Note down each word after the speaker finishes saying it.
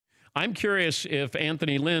I'm curious if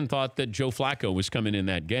Anthony Lynn thought that Joe Flacco was coming in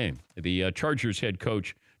that game. The Chargers head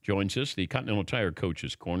coach joins us, the Continental Tire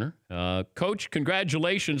Coach's Corner. Coach,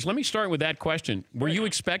 congratulations. Let me start with that question. Were you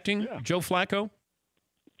expecting Joe Flacco?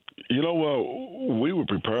 You know, we were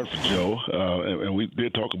prepared for Joe, and we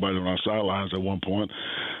did talk about it on our sidelines at one point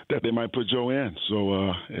that they might put Joe in.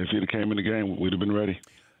 So if he'd have came in the game, we'd have been ready.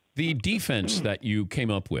 The defense that you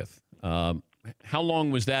came up with, how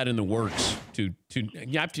long was that in the works to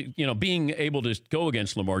you have to, being able to go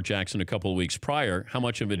against Lamar Jackson a couple of weeks prior, how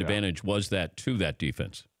much of an advantage was that to that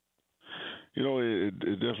defense? You know, it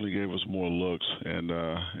definitely gave us more looks, and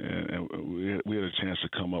we had a chance to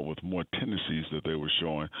come up with more tendencies that they were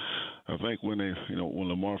showing. I think when when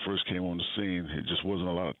Lamar first came on the scene, it just wasn't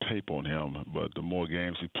a lot of tape on him. But the more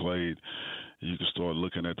games he played, you could start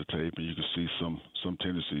looking at the tape, and you could see some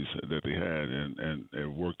tendencies that they had, and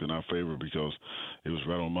it worked in our favor because it was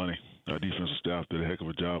right on money. Our defensive staff did a heck of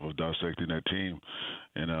a job of dissecting that team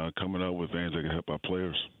and coming up with things that could help our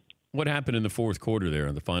players. What happened in the fourth quarter there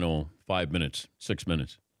in the final 5 minutes, 6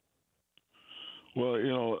 minutes? Well,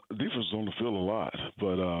 defense is on the field a lot,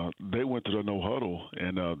 but they went to the no huddle,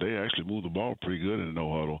 and they actually moved the ball pretty good in the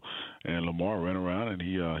no huddle. And Lamar ran around, and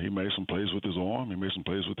he made some plays with his arm. He made some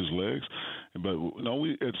plays with his legs. But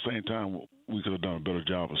we at the same time, we could have done a better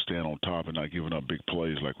job of staying on top and not giving up big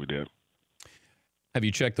plays like we did. Have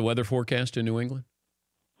you checked the weather forecast in New England?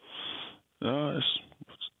 It's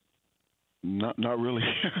not really,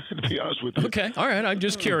 to be honest with you. Okay, all right. I'm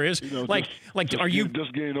just curious. Are you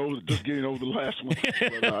just getting over the last one?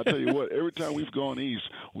 But I tell you what, every time we've gone east,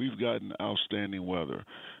 we've gotten outstanding weather.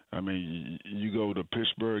 I mean, you go to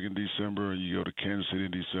Pittsburgh in December, you go to Kansas City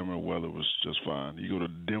in December, the weather was just fine. You go to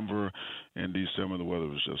Denver in December, the weather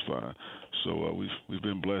was just fine. So we've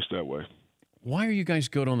been blessed that way. Why are you guys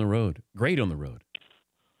good on the road? Great on the road.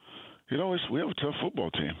 We have a tough football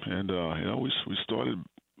team, and we started.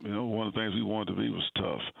 One of the things we wanted to be was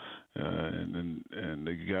tough, and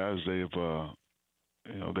the guys they've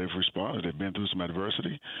responded. They've been through some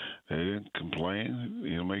adversity. They didn't complain,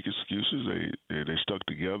 make excuses. They stuck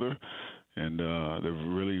together, and they're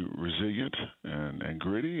really resilient and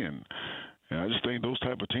gritty. And I just think those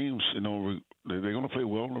type of teams, they're going to play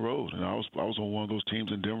well on the road. And I was on one of those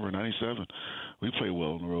teams in Denver in '97. We played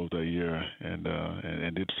well on the road that year, and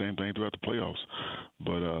did the same thing throughout the playoffs.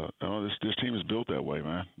 But this team is built that way,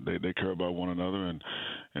 man. They care about one another, and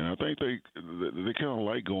I think they kind of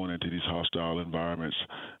like going into these hostile environments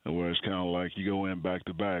where it's kind of like you go in back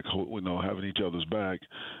to back, having each other's back.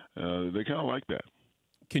 They kind of like that.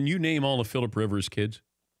 Can you name all of Phillip Rivers' kids?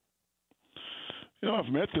 I've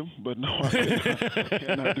met them, but no, I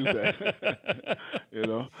cannot do that.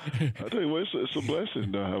 I tell you what, it's a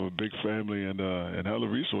blessing to have a big family and have the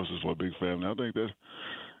resources for a big family. I think that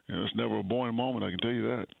it's never a boring moment. I can tell you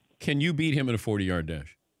that. Can you beat him in a 40-yard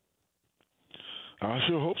dash? I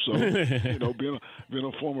sure hope so. Being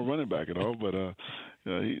a former running back and all, but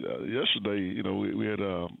yesterday, we had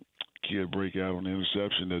a kid break out on the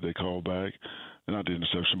interception that they called back. Not the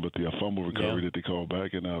interception, but the fumble recovery that they called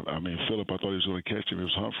back. And, Phillip, I thought he was going to catch him. It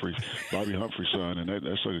was Bobby Humphrey's son, and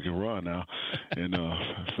that sucker can run now. And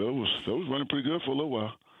Phil was running pretty good for a little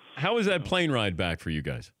while. How was that plane ride back for you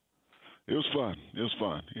guys? It was fun. It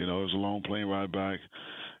was a long plane ride back.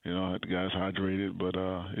 I had the guys hydrated, but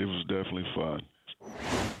it was definitely fun.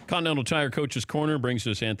 Continental Tire Coach's Corner brings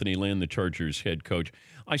us Anthony Lynn, the Chargers head coach.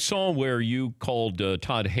 I saw where you called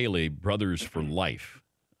Todd Haley brothers for life.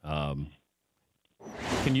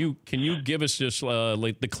 Can you give us just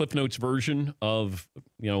the Cliff Notes version of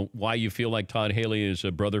why you feel like Todd Haley is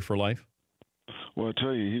a brother for life? Well, I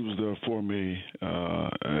tell you, he was there for me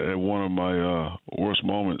at one of my worst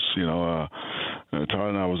moments. Todd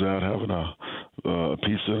and I was out having a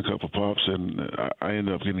pizza and a cup of pops, and I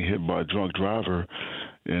ended up getting hit by a drunk driver.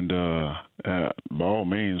 And by all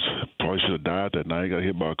means, probably should have died that night. Got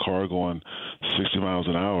hit by a car going 60 miles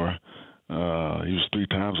an hour. He was 3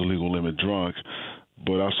 times the legal limit drunk,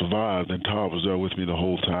 but I survived, and Todd was there with me the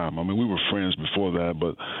whole time. I mean, we were friends before that,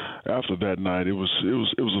 but after that night, it was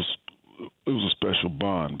a special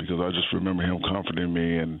bond because I just remember him comforting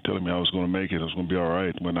me and telling me I was going to make it, I was going to be all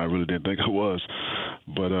right when I really didn't think I was.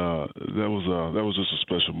 But that was just a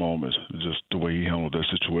special moment, just the way he handled that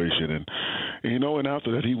situation. And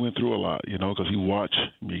after that, he went through a lot, because he watched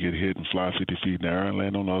me get hit and fly 50 feet in the air and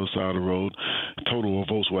land on the other side of the road, total a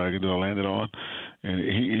Volkswagen that I landed on. And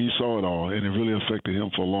he saw it all, and it really affected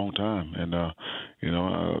him for a long time. And,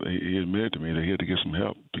 he admitted to me that he had to get some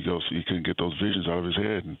help because he couldn't get those visions out of his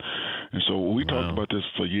head. And so we talked about this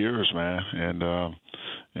for years, man, and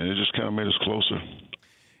it just kind of made us closer.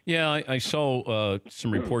 Yeah, I saw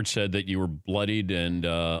some reports said that you were bloodied and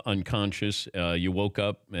unconscious. You woke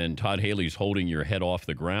up and Todd Haley's holding your head off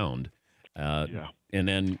the ground. Yeah. And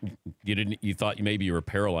then you thought maybe you were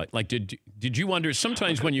paralyzed. Like, did you wonder,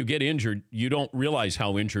 sometimes when you get injured, you don't realize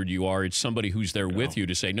how injured you are. It's somebody who's there with you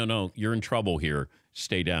to say, no, you're in trouble here.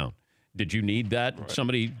 Stay down. Did you need that? Right.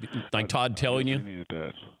 Somebody like Todd telling you? Needed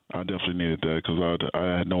that. I definitely needed that because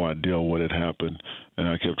I had no idea what had happened, and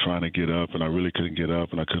I kept trying to get up, and I really couldn't get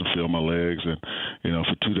up, and I couldn't feel my legs, and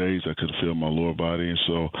for 2 days I couldn't feel my lower body, and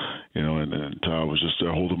so and Todd was just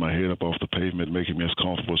there holding my head up off the pavement, making me as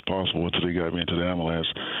comfortable as possible until he got me into the ambulance.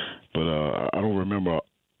 But I don't remember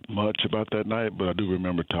much about that night, but I do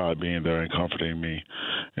remember Todd being there and comforting me,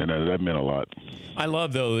 and that meant a lot. I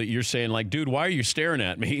love, though, that you're saying, like, dude, why are you staring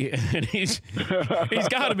at me? And he's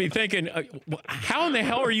got to be thinking, how in the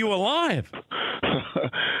hell are you alive?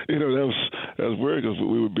 That was weird because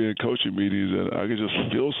we would be in coaching meetings, and I could just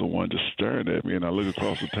feel someone just staring at me, and I look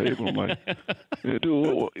across the table, I'm like, yeah,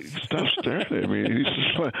 dude, stop staring at me. And he's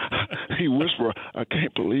just like, he whispered, I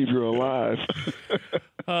can't believe you're alive.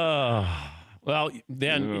 Well,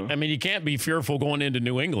 then, I mean, you can't be fearful going into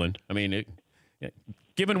New England. I mean,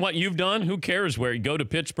 given what you've done, who cares where you go to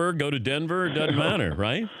Pittsburgh, go to Denver, it doesn't matter,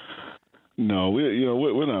 right? No,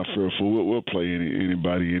 we're not fearful. We'll play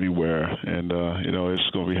anybody anywhere, and it's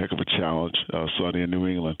going to be a heck of a challenge Sunday in New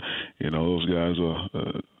England. Those guys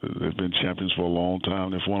they've been champions for a long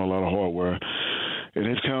time. They've won a lot of hardware, and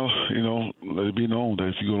they've kind of let it be known that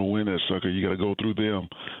if you're going to win that sucker, you got to go through them.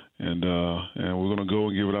 And we're going to go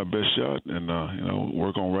and give it our best shot, and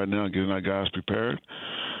work on right now getting our guys prepared.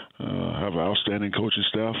 Have an outstanding coaching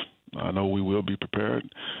staff. I know we will be prepared,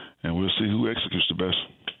 and we'll see who executes the best.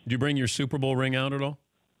 Do you bring your Super Bowl ring out at all?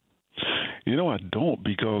 I don't,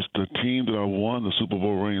 because the team that I won the Super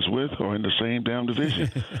Bowl rings with are in the same damn division,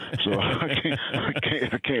 so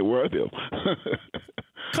I can't wear them.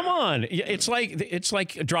 Come on, it's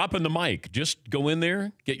like dropping the mic. Just go in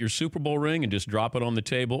there, get your Super Bowl ring, and just drop it on the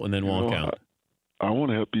table, and then walk out. I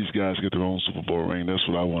want to help these guys get their own Super Bowl ring. That's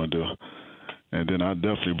what I want to do, and then I'll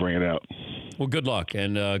definitely bring it out. Well, good luck,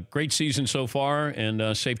 and great season so far,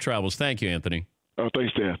 and safe travels. Thank you, Anthony. Oh,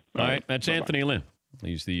 thanks, Dan. All right, that's Bye-bye. Anthony Lynn.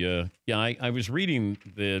 He's the I was reading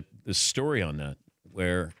the story on that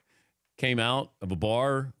where came out of a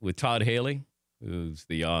bar with Todd Haley, who's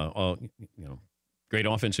the great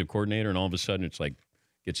offensive coordinator, and all of a sudden it's like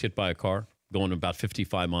gets hit by a car going about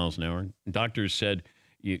 55 miles an hour. And doctors said,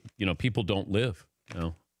 people don't live.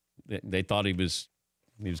 They thought he was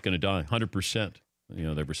going to die 100%.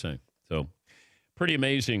 They were saying. So pretty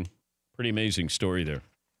amazing story there.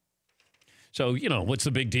 So, what's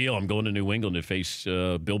the big deal? I'm going to New England to face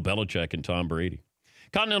Bill Belichick and Tom Brady.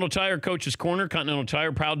 Continental Tire Coach's Corner. Continental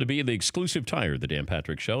Tire, proud to be the exclusive tire of the Dan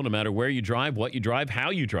Patrick Show. No matter where you drive, what you drive, how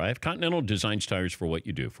you drive, Continental designs tires for what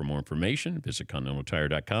you do. For more information, visit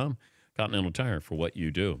ContinentalTire.com. Continental Tire, for what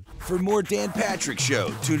you do. For more Dan Patrick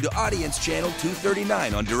Show, tune to Audience Channel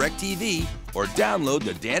 239 on DirecTV or download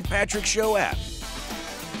the Dan Patrick Show app.